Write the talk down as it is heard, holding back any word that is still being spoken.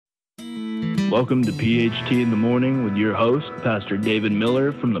Welcome to PHT in the Morning with your host, Pastor David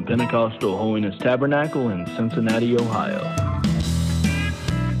Miller from the Pentecostal Holiness Tabernacle in Cincinnati, Ohio.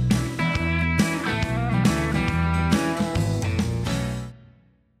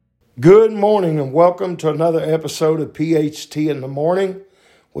 Good morning and welcome to another episode of PHT in the Morning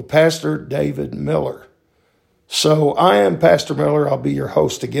with Pastor David Miller. So I am Pastor Miller. I'll be your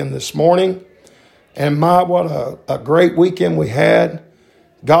host again this morning. And what a great weekend we had.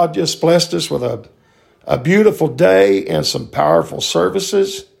 God just blessed us with a beautiful day and some powerful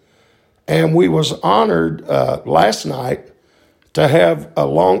services. And we was honored last night to have a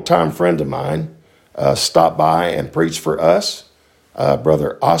longtime friend of mine stop by and preach for us,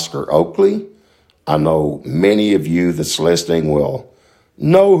 Brother Oscar Oakley. I know many of you that's listening will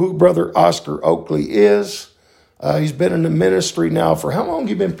know who Brother Oscar Oakley is. He's been in the ministry now for how long have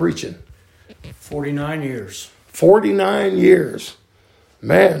you been preaching? 49 years. 49 years.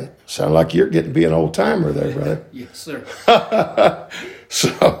 Man, sound like you're getting to be an old timer there, brother. Yes, sir.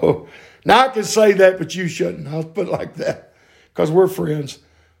 So, now I can say that, but you shouldn't. I'll put it like that because we're friends.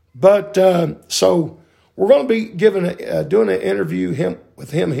 But so we're going to be doing an interview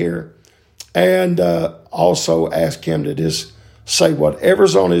with him here, and also ask him to just say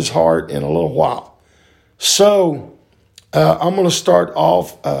whatever's on his heart in a little while. So I'm going to start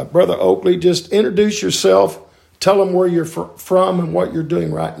off, Brother Oakley. Just introduce yourself. Tell them where you're from and what you're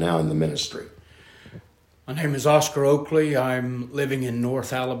doing right now in the ministry. My name is Oscar Oakley. I'm living in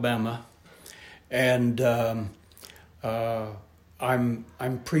North Alabama, and I'm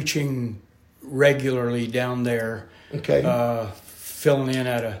preaching regularly down there. Okay. Filling in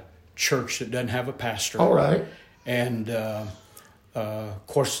at a church that doesn't have a pastor. All right. And of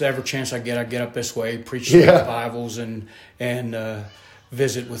course, every chance I get up this way, preach revivals and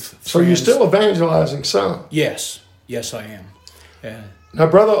visit with friends. So you're still evangelizing some? Yes, I am. Now,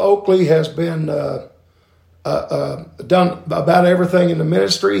 Brother Oakley has been done about everything in the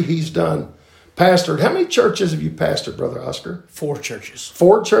ministry. He's pastored. How many churches have you pastored, Brother Oscar? 4 churches.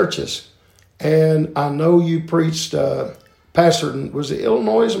 4 churches. And I know you preached, pastored in, was it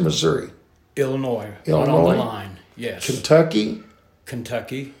Illinois or Missouri? Illinois. On the line, yes.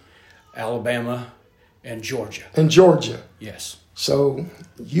 Kentucky, Alabama, and Georgia. Yes. So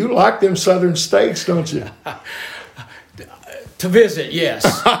you like them southern states, don't you? To visit,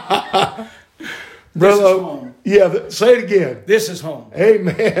 yes. Brother, this is home. Yeah, say it again. This is home.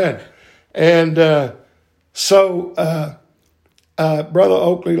 Amen. And Brother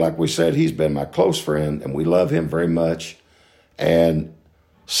Oakley, like we said, he's been my close friend, and we love him very much. And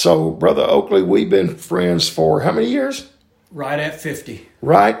so, Brother Oakley, we've been friends for how many years? Right at 50.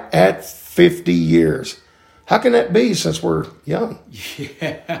 Right at 50 years. How can that be since we're young?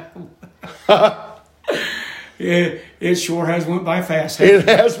 Yeah. It sure has went by fast. It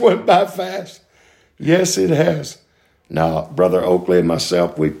has went by fast. Yes, it has. Now, Brother Oakley and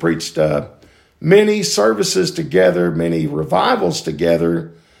myself, we preached many services together, many revivals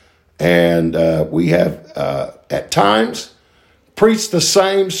together, and we have at times preached the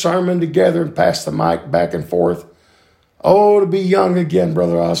same sermon together and passed the mic back and forth. Oh, to be young again,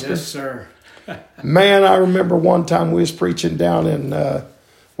 Brother Oscar. Yes, sir. Man, I remember one time we was preaching down in,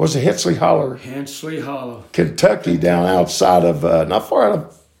 was it Hensley Hollow? Kentucky, down outside of, not far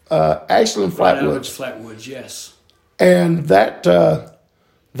out of Ashland Flatwoods. Flatwoods, yes. And that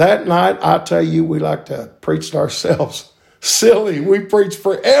night, I tell you, we like to preach ourselves silly. We preached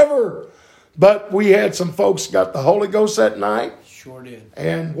forever. But we had some folks got the Holy Ghost that night. Sure did.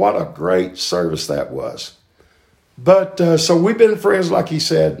 And what a great service that was. But so we've been friends, like he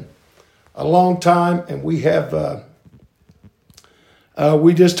said, a long time, and we have.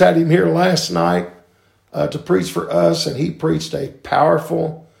 We just had him here last night to preach for us, and he preached a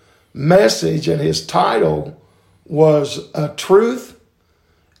powerful message, and his title was "Truth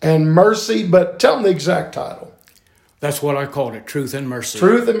and Mercy." But tell him the exact title. That's what I called it: Truth and Mercy.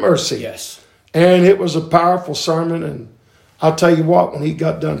 Truth and Mercy. Yes. And it was a powerful sermon, and I'll tell you what, when he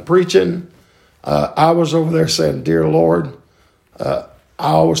got done preaching, I was over there saying, "Dear Lord."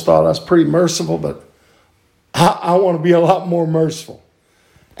 I always thought I was pretty merciful, but I want to be a lot more merciful.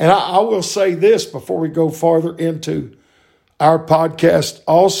 And I will say this before we go farther into our podcast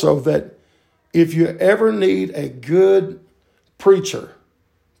also, that if you ever need a good preacher,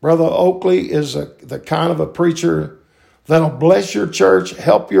 Brother Oakley is the kind of a preacher that'll bless your church,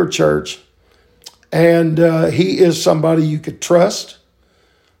 help your church, and he is somebody you could trust.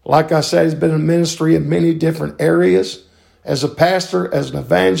 Like I said, he's been in ministry in many different areas, as a pastor, as an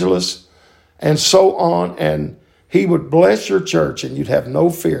evangelist, and so on. And he would bless your church, and you'd have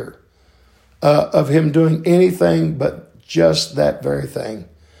no fear of him doing anything but just that very thing.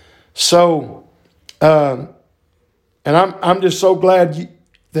 So, and I'm just so glad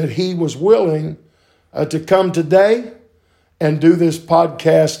that he was willing to come today and do this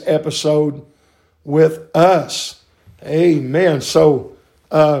podcast episode with us. Amen. So,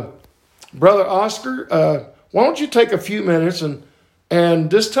 Brother Oscar, why don't you take a few minutes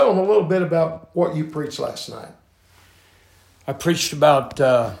and just tell them a little bit about what you preached last night? I preached about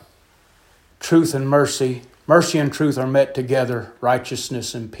truth and mercy. Mercy and truth are met together.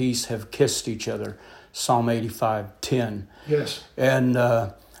 Righteousness and peace have kissed each other. Psalm 85:10. Yes. And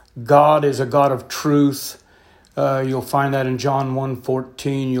God is a God of truth. You'll find that in John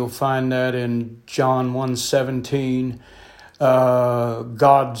 1:14. You'll find that in John 1:17.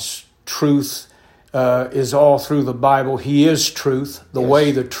 God's truth is all through the Bible. He is truth, the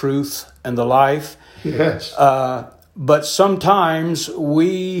way, the truth, and the life. Yes. But sometimes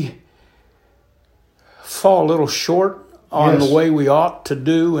we fall a little short on the way we ought to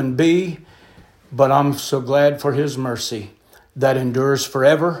do and be. But I'm so glad for his mercy that endures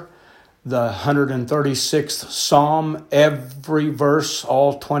forever. The 136th Psalm, every verse,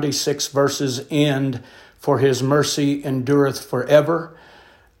 all 26 verses end, for his mercy endureth forever.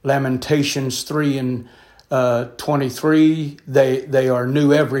 Lamentations 3 and 23, they are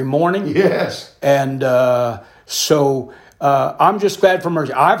new every morning. Yes. And so I'm just glad for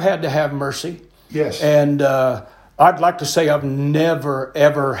mercy. I've had to have mercy. Yes. And I'd like to say I've never,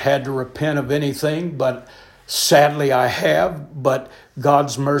 ever had to repent of anything, but sadly I have. But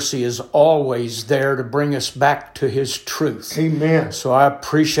God's mercy is always there to bring us back to his truth. Amen. So I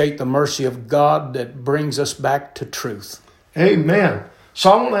appreciate the mercy of God that brings us back to truth. Amen.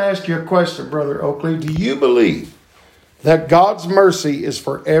 So I want to ask you a question, Brother Oakley. Do you believe that God's mercy is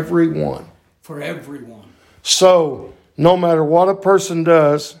for everyone? For everyone. So no matter what a person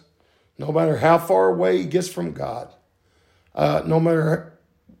does, no matter how far away he gets from God, no matter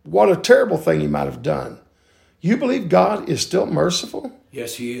what a terrible thing he might have done, you believe God is still merciful?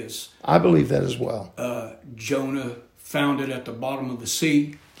 Yes, he is. I believe that as well. Jonah found it at the bottom of the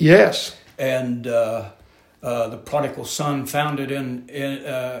sea. Yes. And the prodigal son found it in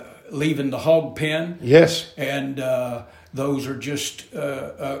leaving the hog pen. Yes. And those are just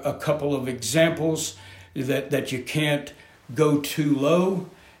a couple of examples that you can't go too low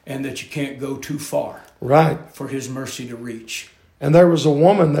and that you can't go too far. Right. For his mercy to reach. And there was a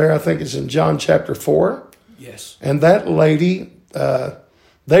woman there, I think it's in John chapter 4. Yes. And that lady, they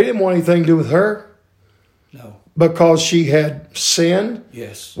didn't want anything to do with her. No. Because she had sinned.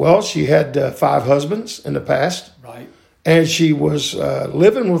 Yes. Well, she had 5 husbands in the past. Right. And she was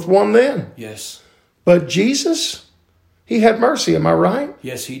living with one then. Yes. But Jesus, he had mercy. Am I right?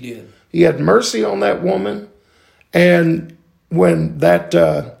 Yes, he did. He had mercy on that woman. And when that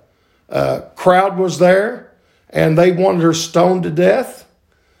crowd was there and they wanted her stoned to death,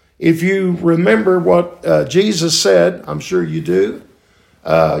 if you remember what Jesus said, I'm sure you do.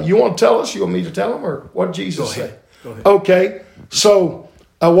 You want to tell us? You want me to tell them, or what Jesus said? Go ahead. Okay. So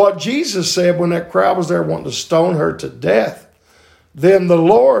what Jesus said when that crowd was there wanting to stone her to death, then the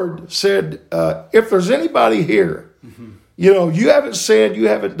Lord said, if there's anybody here, you haven't said, you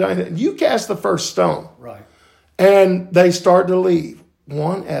haven't done it, you cast the first stone. Right. And they started to leave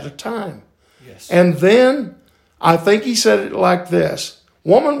one at a time. Yes. And then I think he said it like this: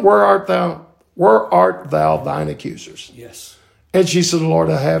 "Woman, where art thou? Where art thou thine accusers?" Yes. And she said, "Lord,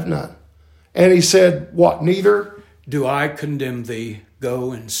 I have none." And he said, "What? Neither do I condemn thee.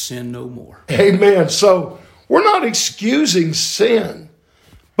 Go and sin no more." Amen. So we're not excusing sin,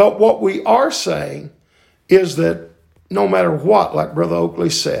 but what we are saying is that no matter what, like Brother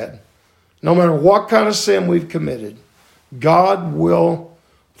Oakley said, no matter what kind of sin we've committed, God will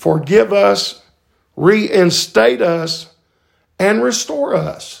forgive us, reinstate us, and restore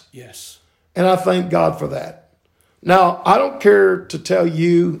us. Yes. And I thank God for that. Now, I don't care to tell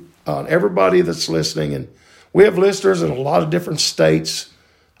you, everybody that's listening, and we have listeners in a lot of different states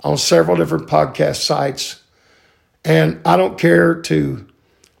on several different podcast sites, and I don't care to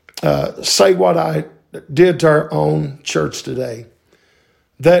say what I did to our own church today,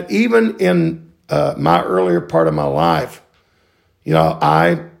 that even in my earlier part of my life,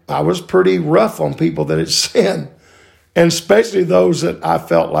 I was pretty rough on people that had sinned, and especially those that I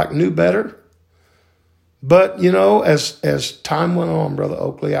felt like knew better. But, as time went on, Brother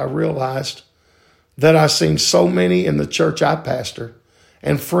Oakley, I realized that I seen so many in the church I pastor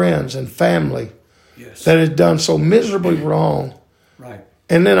and friends and family that had done so miserably wrong. Right.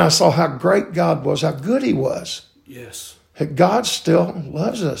 And then I saw how great God was, how good he was. Yes. That God still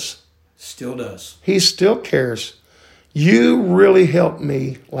loves us. Still does. He still cares. You really helped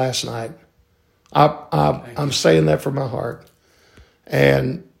me last night. I'm saying that from my heart.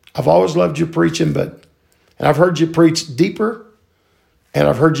 And I've always loved your preaching, and I've heard you preach deeper, and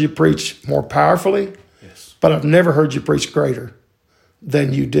I've heard you preach more powerfully, yes, but I've never heard you preach greater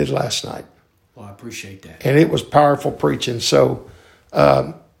than you did last night. Well, I appreciate that. And it was powerful preaching. So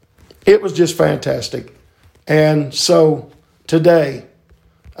it was just fantastic. And so today,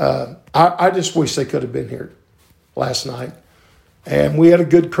 I just wish they could have been here last night. And we had a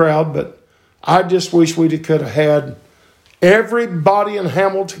good crowd, but I just wish we could have had everybody in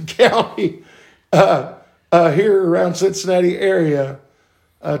Hamilton County here around Cincinnati area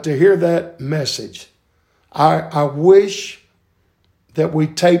to hear that message. I wish that we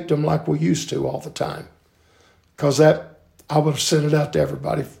taped them like we used to all the time, because I would have sent it out to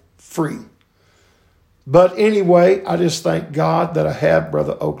everybody free. But anyway, I just thank God that I have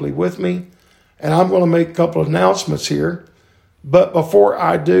Brother Oakley with me, and I'm going to make a couple of announcements here. But before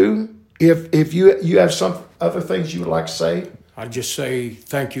I do, if you have some other things you would like to say, I'd just say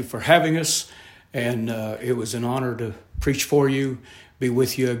thank you for having us, and it was an honor to preach for you, be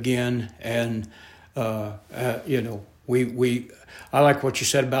with you again, and I like what you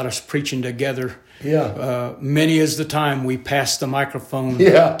said about us preaching together. Yeah. Many is the time we pass the microphone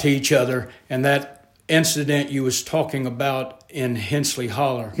Yeah. to each other, and that incident you was talking about in Hensley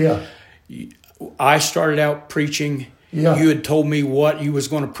Holler. Yeah. I started out preaching. Yeah. You had told me what you was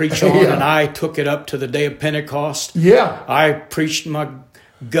going to preach on, Yeah. and I took it up to the day of Pentecost. Yeah. I preached my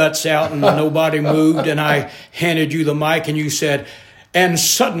guts out, and nobody moved, and I handed you the mic, and you said, "And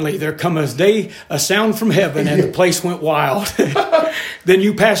suddenly there cometh a sound from heaven," and the place went wild. Then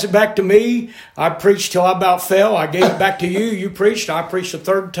you passed it back to me. I preached till I about fell. I gave it back to you. You preached. I preached a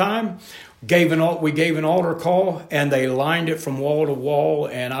third time. We gave an altar call, and they lined it from wall to wall,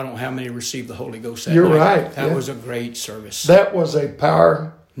 and I don't know how many received the Holy Ghost that You're night. right. That Yeah. was a great service. That was a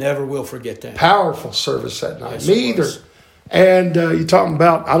Never will forget that. powerful service that night. Yes, Me it either. was. And you're talking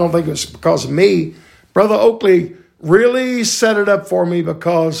about, I don't think it was because of me. Brother Oakley really set it up for me,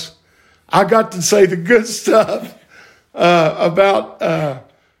 because I got to say the good stuff about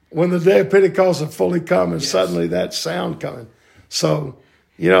when the day of Pentecost had fully come, and suddenly that sound coming. So,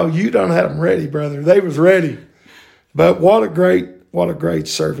 you done had them ready, brother. They was ready. But what a great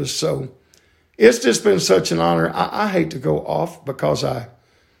service. So it's just been such an honor. I hate to go off, because I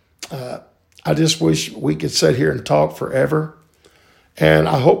just wish we could sit here and talk forever. And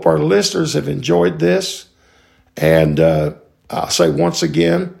I hope our listeners have enjoyed this. And I'll say once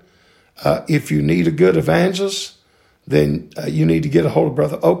again, if you need a good evangelist, then you need to get a hold of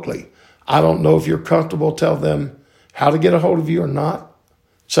Brother Oakley. I don't know if you're comfortable telling them how to get a hold of you or not.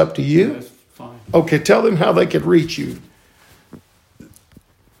 It's up to you. That's fine. Okay, tell them how they could reach you.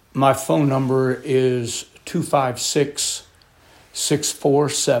 My phone number is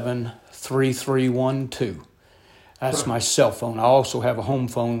 256-647-3312. That's my cell phone. I also have a home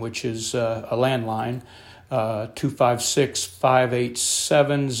phone, which is a landline,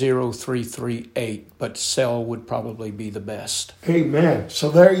 256-587-0338. But cell would probably be the best. Amen. So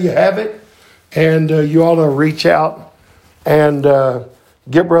there you have it. And you ought to reach out and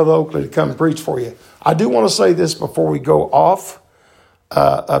get Brother Oakley to come preach for you. I do want to say this before we go off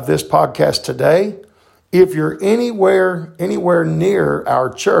of this podcast today. If you're anywhere near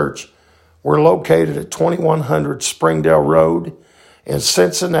our church, we're located at 2100 Springdale Road in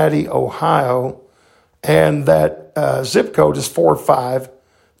Cincinnati, Ohio, and that zip code is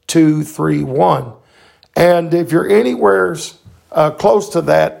 45231. And if you're anywhere close to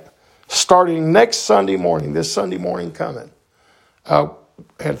that, starting next Sunday morning, this Sunday morning coming,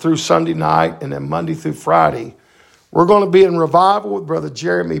 and through Sunday night, and then Monday through Friday, we're going to be in revival with Brother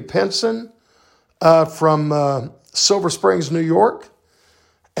Jeremy Pinson from Silver Springs, New York.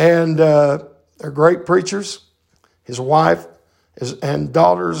 And they're great preachers. His wife and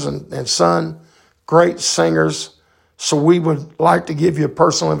daughters and son, great singers. So we would like to give you a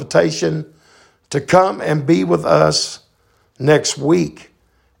personal invitation to come and be with us next week.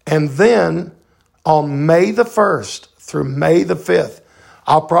 And then on May the 1st through May the 5th,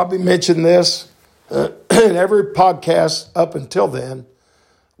 I'll probably mention this in every podcast up until then,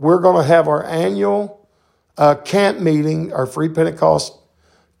 we're going to have our annual camp meeting, our Free Pentecost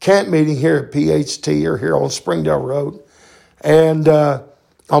camp meeting here at PHT, or here on Springdale Road. And on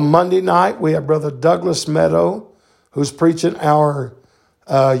Monday night, we have Brother Douglas Meadow, who's preaching our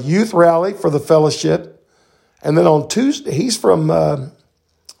youth rally for the fellowship. And then on Tuesday, he's from,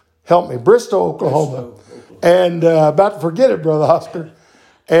 Bristol, Oklahoma. And about to forget it, Brother Oscar.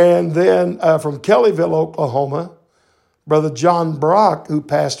 And then from Kellyville, Oklahoma, Brother John Brock, who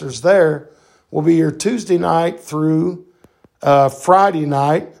pastors there, will be here Tuesday night through Friday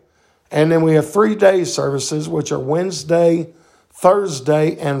night. And then we have 3-day services, which are Wednesday,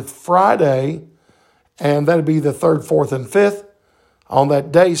 Thursday and Friday, and that'll be the 3rd, 4th, and 5th. On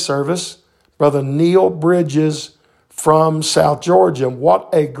that day service, Brother Neil Bridges from South Georgia. What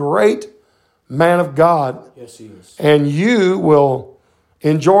a great man of God. Yes, he is. And you will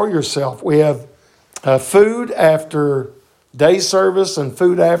enjoy yourself. We have food after day service and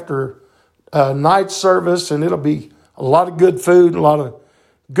food after night service, and it'll be a lot of good food, a lot of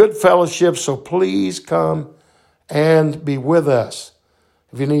good fellowship, so please come and be with us.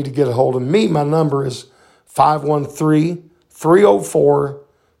 If you need to get a hold of me, my number is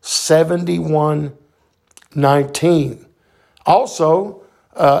 513-304-7119. Also,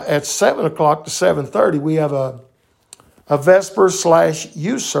 at 7 o'clock to 7:30, we have a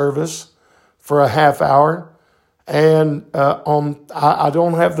Vesper/youth service for a half hour. And I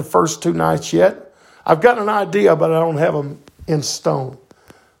don't have the first 2 nights yet. I've got an idea, but I don't have them in stone.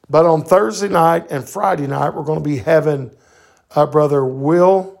 But on Thursday night and Friday night, we're going to be having Brother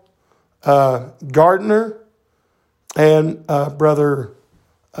Will Gardner and Brother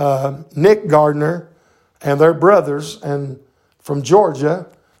Nick Gardner, and their brothers and from Georgia,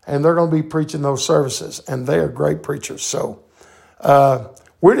 and they're going to be preaching those services, and they are great preachers. So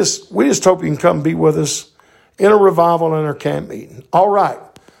we just hope you can come be with us in a revival and our camp meeting. All right.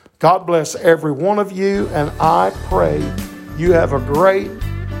 God bless every one of you, and I pray you have a great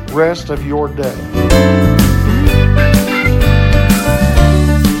rest of your day.